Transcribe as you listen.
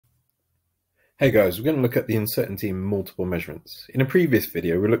Hey guys, we're going to look at the uncertainty in multiple measurements. In a previous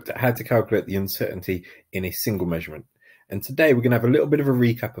video, we looked at how to calculate the uncertainty in a single measurement. And today we're going to have a little bit of a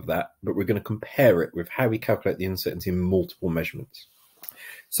recap of that, but we're going to compare it with how we calculate the uncertainty in multiple measurements.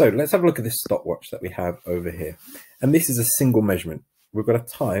 So let's have a look at this stopwatch that we have over here. And this is a single measurement. We've got a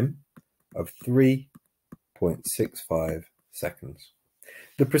time of 3.65 seconds.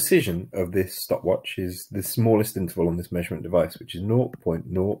 The precision of this stopwatch is the smallest interval on this measurement device, which is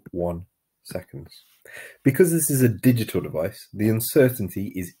 0.01 seconds. Because this is a digital device, the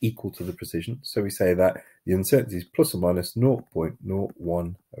uncertainty is equal to the precision. So we say that the uncertainty is plus or minus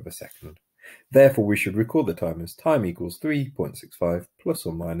 0.01 of a second. Therefore, we should record the time as time equals 3.65 plus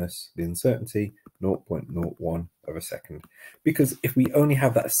or minus the uncertainty 0.01 of a second. Because if we only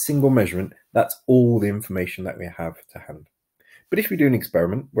have that single measurement, that's all the information that we have to hand. But if we do an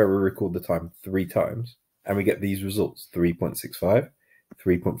experiment where we record the time 3 times and we get these results, 3.65,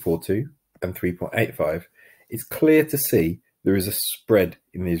 3.42, and 3.85, it's clear to see there is a spread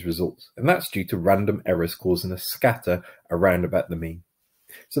in these results, and that's due to random errors causing a scatter around about the mean.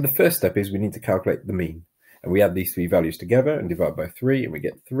 So the first step is we need to calculate the mean, and we add these 3 values together and divide by 3, and we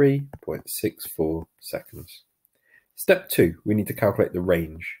get 3.64 seconds. Step 2, we need to calculate the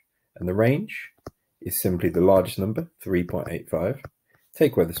range, and the range is simply the largest number, 3.85,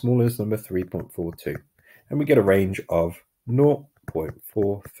 take away the smallest number, 3.42, and we get a range of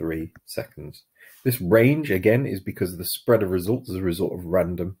 0.43 seconds. This range, again, is because of the spread of results as a result of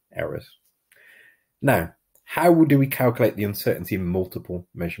random errors. Now, how do we calculate the uncertainty in multiple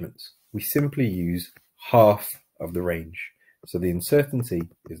measurements? We simply use half of the range. So the uncertainty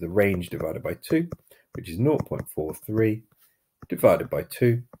is the range divided by 2, which is 0.43, divided by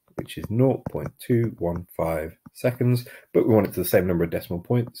 2, which is 0.215 seconds, but we want it to the same number of decimal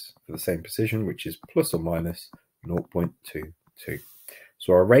points for the same precision, which is plus or minus 0.22.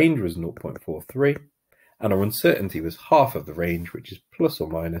 So our range was 0.43 and our uncertainty was half of the range, which is plus or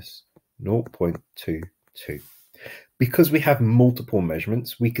minus 0.22. Because we have multiple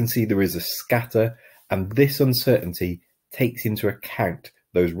measurements, we can see there is a scatter, and this uncertainty takes into account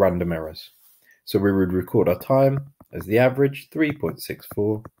those random errors. So we would record our time as the average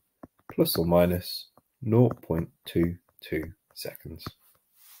 3.64 plus or minus 0.22 seconds.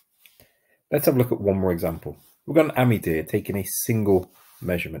 Let's have a look at one more example. We've got an ammeter here taking a single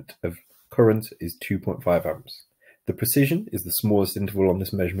measurement of current is 2.5 amps. The precision is the smallest interval on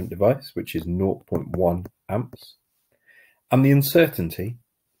this measurement device, which is 0.1 amps. And the uncertainty,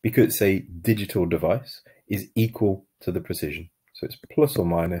 because it's a digital device, is equal to the precision. So it's plus or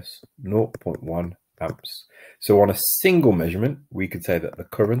minus 0.1 amps. So on a single measurement, we could say that the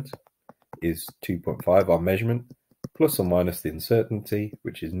current is 2.5, our measurement, plus or minus the uncertainty,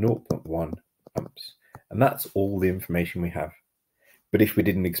 which is 0.1 amps. And that's all the information we have. But if we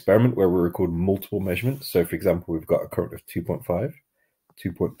did an experiment where we record multiple measurements, so for example, we've got a current of 2.5,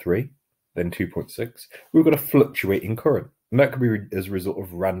 2.3, then 2.6, we've got a fluctuating current. And that could be as a result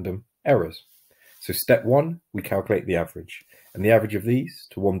of random errors. So step 1, we calculate the average. And the average of these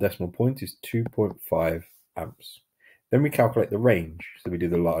to 1 decimal point is 2.5 amps. Then we calculate the range. So we do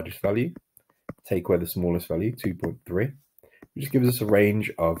the largest value, take away the smallest value, 2.3, which gives us a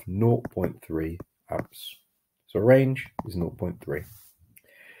range of 0.3 amps. So range is 0.3.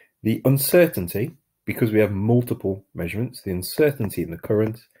 The uncertainty, because we have multiple measurements, the uncertainty in the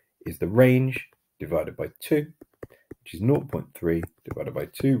current is the range divided by 2, which is 0.3 divided by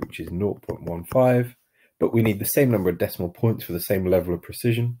 2, which is 0.15. But we need the same number of decimal points for the same level of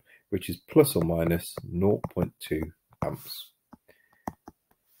precision, which is plus or minus 0.2 amps.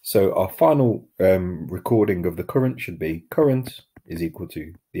 So our final recording of the current should be current is equal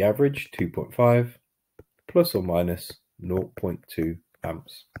to the average, 2.5, plus or minus 0.2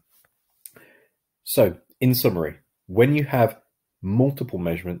 amps. So in summary, when you have multiple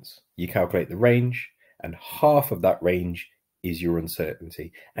measurements, you calculate the range, and half of that range is your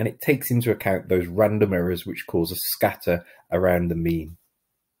uncertainty. And it takes into account those random errors which cause a scatter around the mean.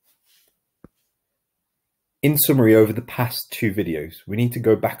 In summary, over the past 2 videos, we need to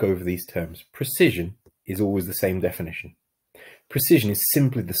go back over these terms. Precision is always the same definition. Precision is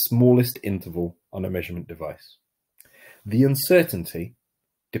simply the smallest interval on a measurement device. The uncertainty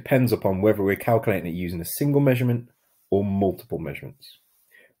depends upon whether we're calculating it using a single measurement or multiple measurements.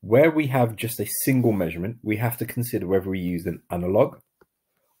 Where we have just a single measurement, we have to consider whether we use an analog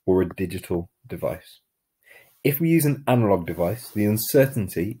or a digital device. If we use an analog device, the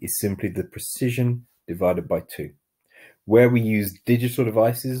uncertainty is simply the precision divided by 2. Where we use digital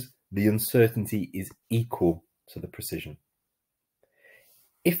devices, the uncertainty is equal to the precision.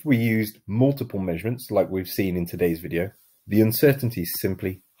 If we used multiple measurements like we've seen in today's video, the uncertainty is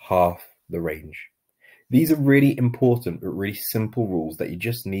simply half the range. These are really important but really simple rules that you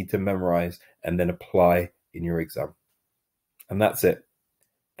just need to memorize and then apply in your exam. And that's it.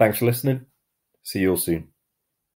 Thanks for listening. See you all soon.